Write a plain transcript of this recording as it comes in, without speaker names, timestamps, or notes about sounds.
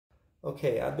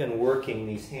Okay, I've been working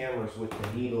these hammers with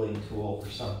the needling tool for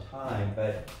some time,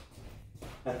 but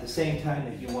at the same time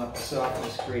that you want the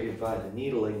softness created by the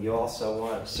needling, you also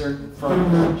want a certain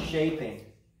firmness and shaping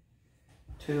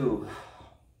too.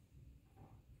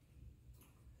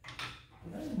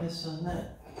 Did I miss on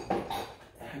that? Did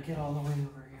I get all the way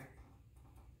over here?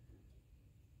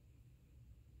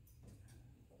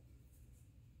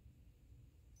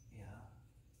 Yeah.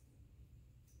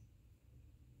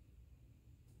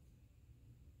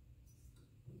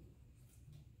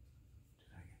 Did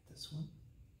I get this one? Don't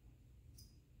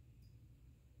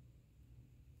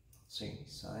see any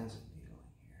signs of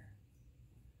needling here.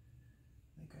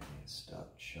 I think I may have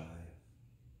stopped shy of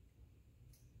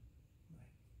my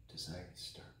desired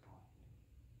start point.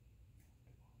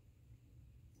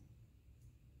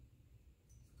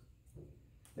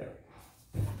 There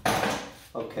we go.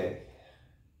 Okay.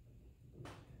 I'm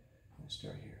going to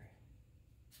start here.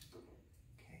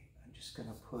 Okay, I'm just going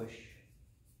to push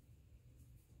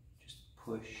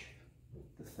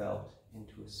the felt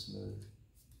into a smooth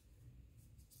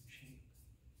shape.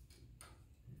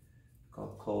 It's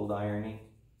called cold ironing.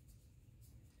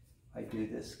 I do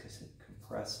this because it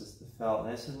compresses the felt.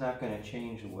 And this is not going to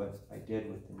change what I did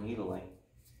with the needling,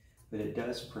 but it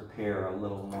does prepare a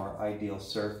little more ideal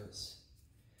surface.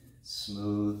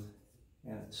 Smooth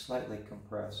and it's slightly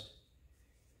compressed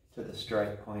to the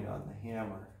strike point on the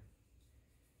hammer.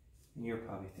 And you're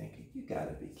probably thinking, you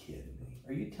gotta be kidding me.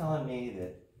 Are you telling me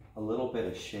that a little bit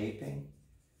of shaping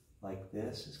like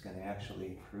this is going to actually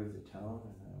improve the tone?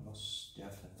 And most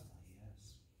definitely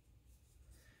is.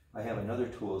 I have another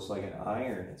tool, it's like an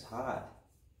iron, it's hot.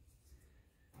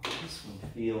 This one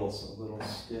feels a little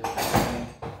stiff.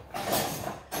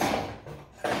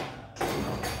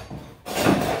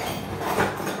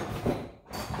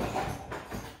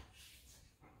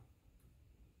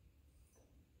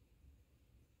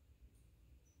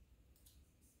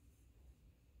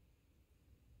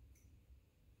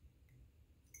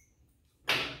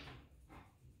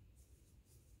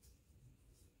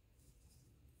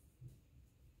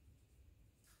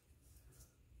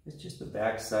 It's just the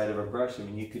back side of a brush. I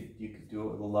mean, you could do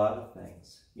it with a lot of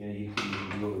things. You know, you could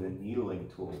even do it with a needling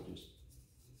tool, just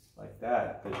like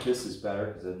that. But this is better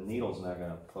because the needle's not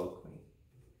going to poke me.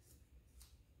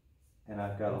 And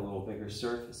I've got a little bigger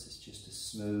surface. It's just a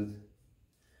smooth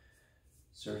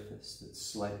surface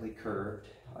that's slightly curved,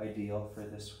 ideal for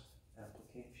this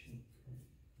application.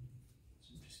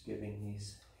 So I'm just giving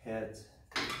these heads.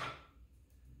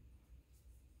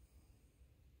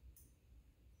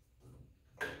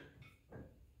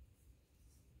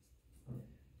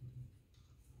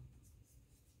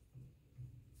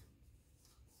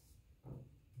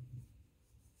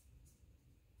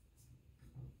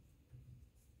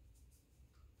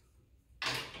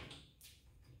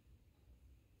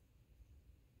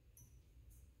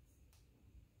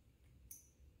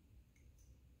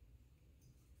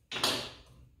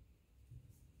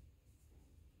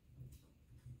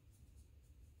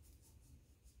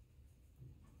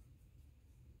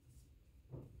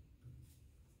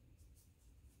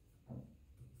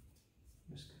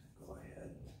 I'm just going to go ahead.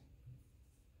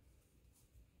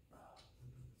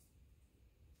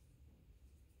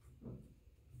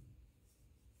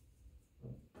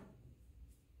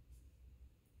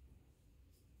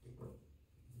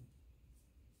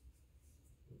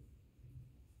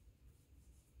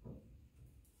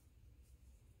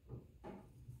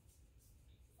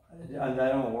 I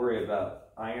don't worry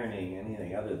about ironing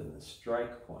anything other than the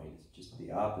strike point. It's just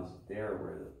the opposite there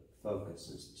where the focus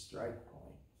is the strike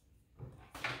point.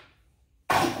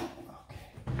 Okay.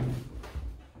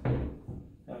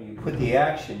 Now you put the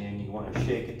action in, you want to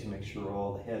shake it to make sure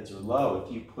all the heads are low.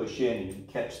 If you push in and you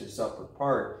catch this upper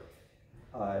part,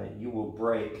 you will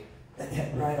break the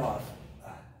head right off.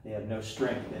 They have no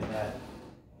strength in that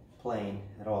plane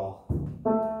at all.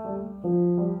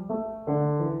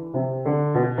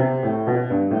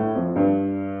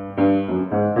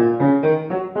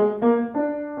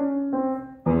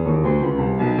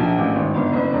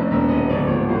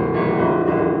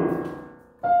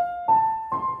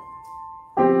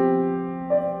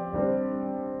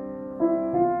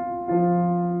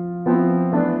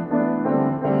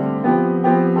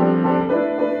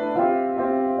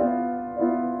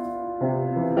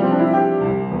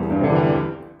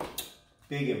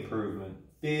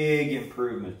 Big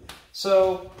improvement.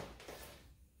 So,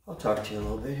 I'll talk to you a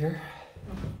little bit here.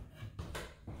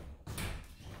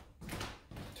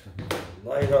 Turn the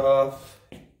light off.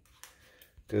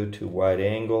 Go to wide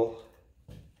angle.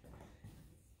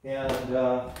 And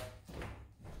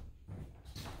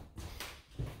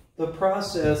the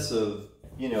process of,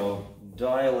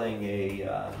 dialing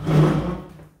a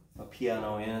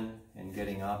piano in and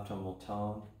getting optimal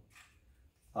tone.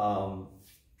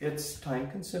 It's time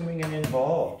consuming and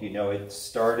involved. You know, it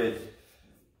started,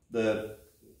 the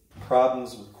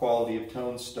problems with quality of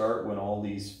tone start when all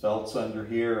these felts under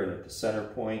here and at the center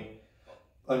point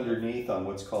underneath on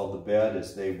what's called the bed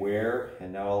as they wear,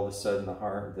 and now all of a sudden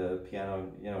the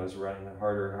piano, you know, is running a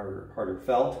harder and harder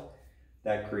felt.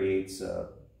 That creates a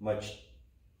much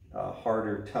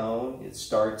harder tone. It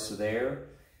starts there.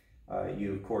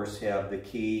 You of course have the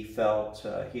key felt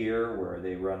here where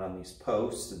they run on these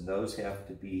posts, and those have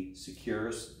to be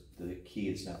secure so the key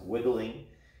is not wiggling.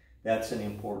 That's an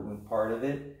important part of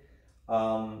it.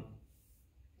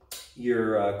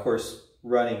 You're of course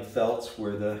running felts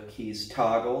where the keys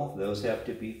toggle. Those have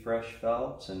to be fresh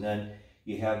felts. And then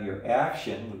you have your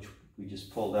action, which we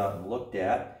just pulled out and looked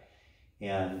at.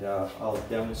 And I'll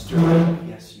demonstrate.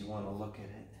 Yes, you want to look at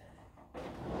it.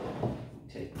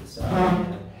 Take this out.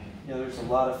 You know, there's a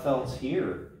lot of felts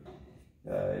here.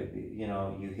 You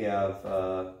know, you have,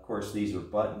 of course, these are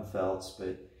button felts,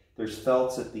 but there's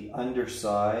felts at the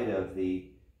underside of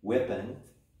the whipping,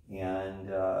 and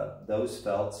those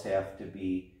felts have to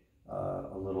be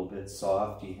a little bit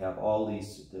soft. You have all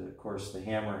these, of course, the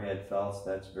hammerhead felts.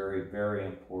 That's very, very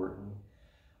important.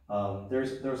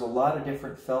 There's a lot of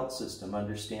different felt system.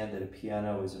 Understand that a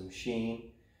piano is a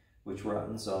machine which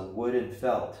runs on wood and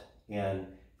felt, and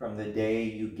from the day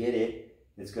you get it,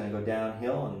 it's going to go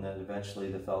downhill, and then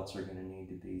eventually the felts are going to need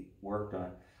to be worked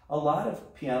on. A lot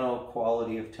of piano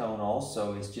quality of tone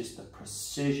also is just the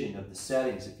precision of the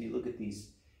settings. If you look at these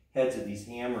heads of these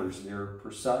hammers, they're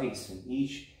precise, and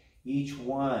each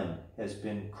one has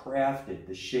been crafted.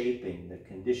 The shaping, the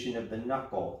condition of the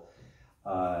knuckle,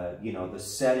 you know, the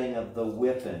setting of the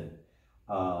whipping,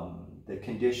 the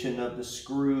condition of the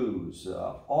screws,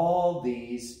 all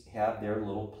these have their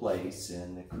little place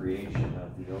in the creation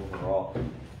of the overall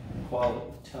quality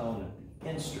of tone of the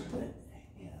instrument,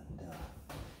 and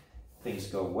things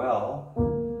go well.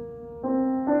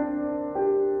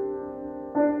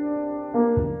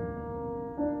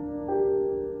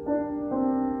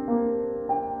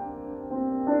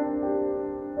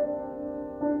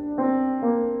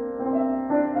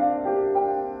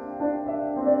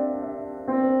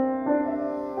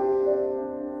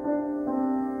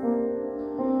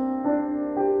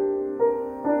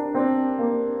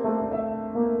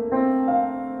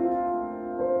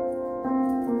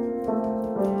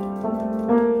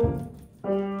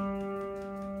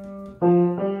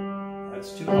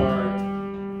 That's too hard.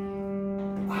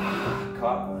 Ah,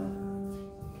 caught one.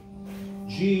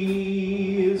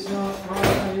 G is not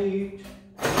right.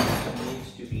 It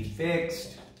needs to be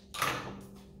fixed.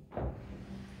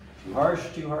 Too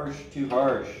harsh, too harsh, too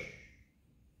harsh.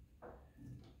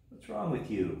 What's wrong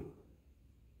with you?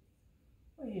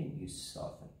 Why didn't you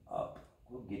soften up?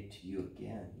 We'll get to you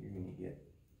again. You're going to get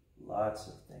lots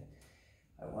of things.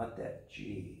 I want that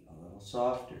G a little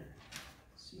softer.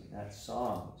 See, in that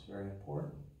song is very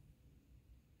important.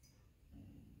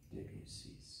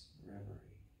 Debussy's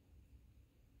Reverie.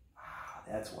 Ah,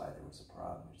 that's why there was a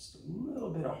problem. Just a little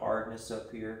bit of hardness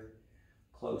up here,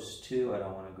 close to. I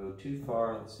don't want to go too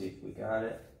far. Let's see if we got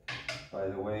it. By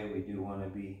the way, we do want to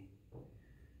be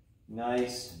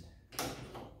nice and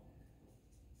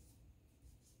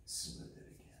smooth it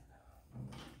again.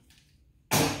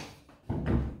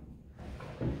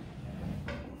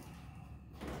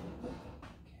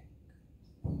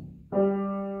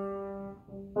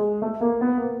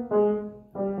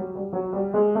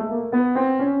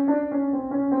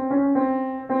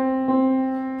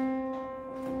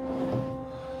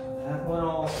 That one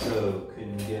also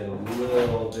can get a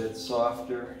little bit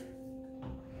softer.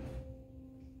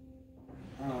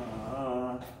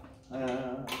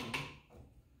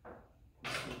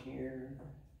 This one here.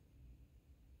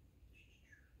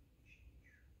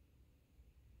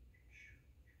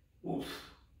 Oof.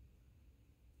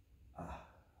 Ah,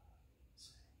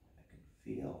 I can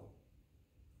feel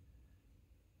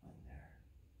on there.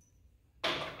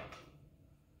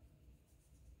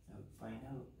 Note by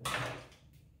note.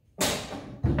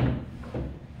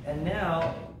 And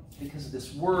now, because of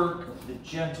this work, the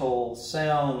gentle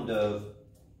sound of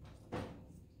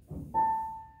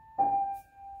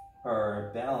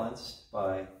are balanced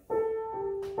by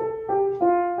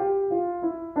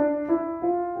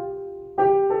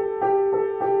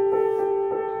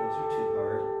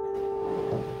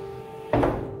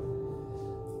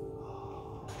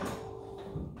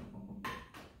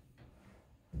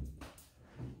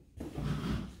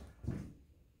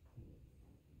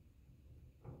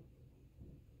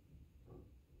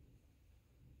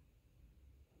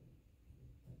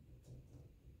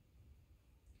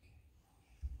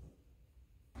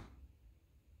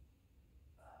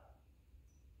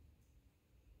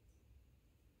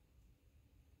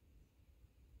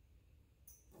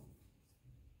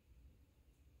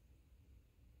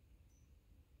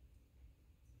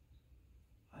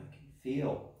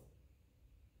feel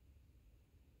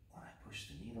when I push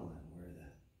the needle in where the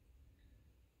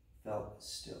felt is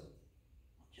still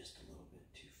just a little bit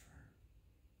too firm.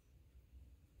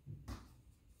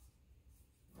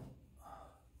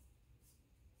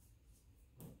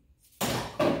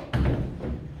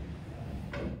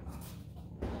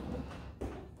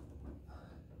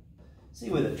 See,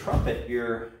 with a trumpet,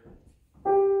 you're...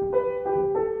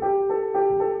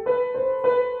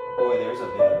 Boy, there's a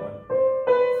bad one.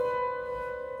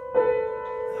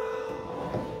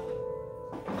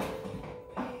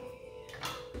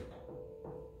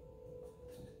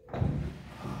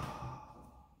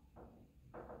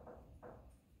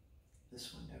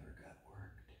 This one never got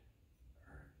worked,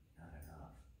 or not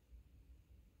enough.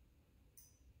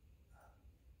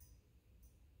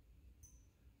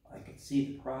 I can see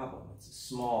the problem. It's a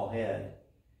small head,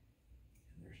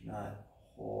 and there's not a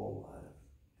whole lot of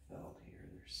felt here.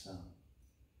 There's some.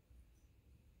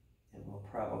 It will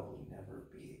probably never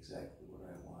be exactly what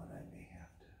I want. I may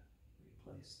have to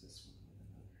replace this one with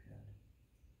another head.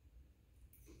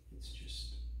 It's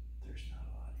just, there's not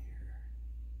a lot here.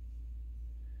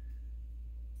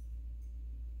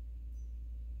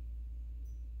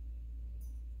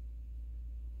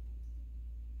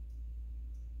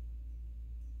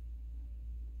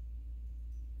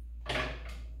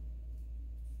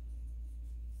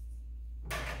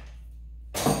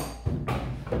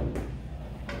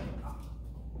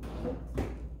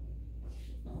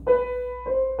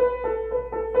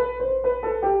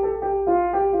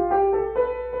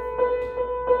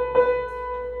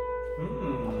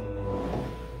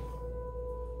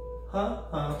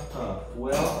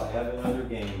 Well, I have another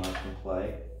game I can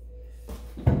play.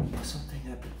 Something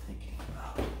I've been thinking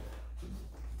about.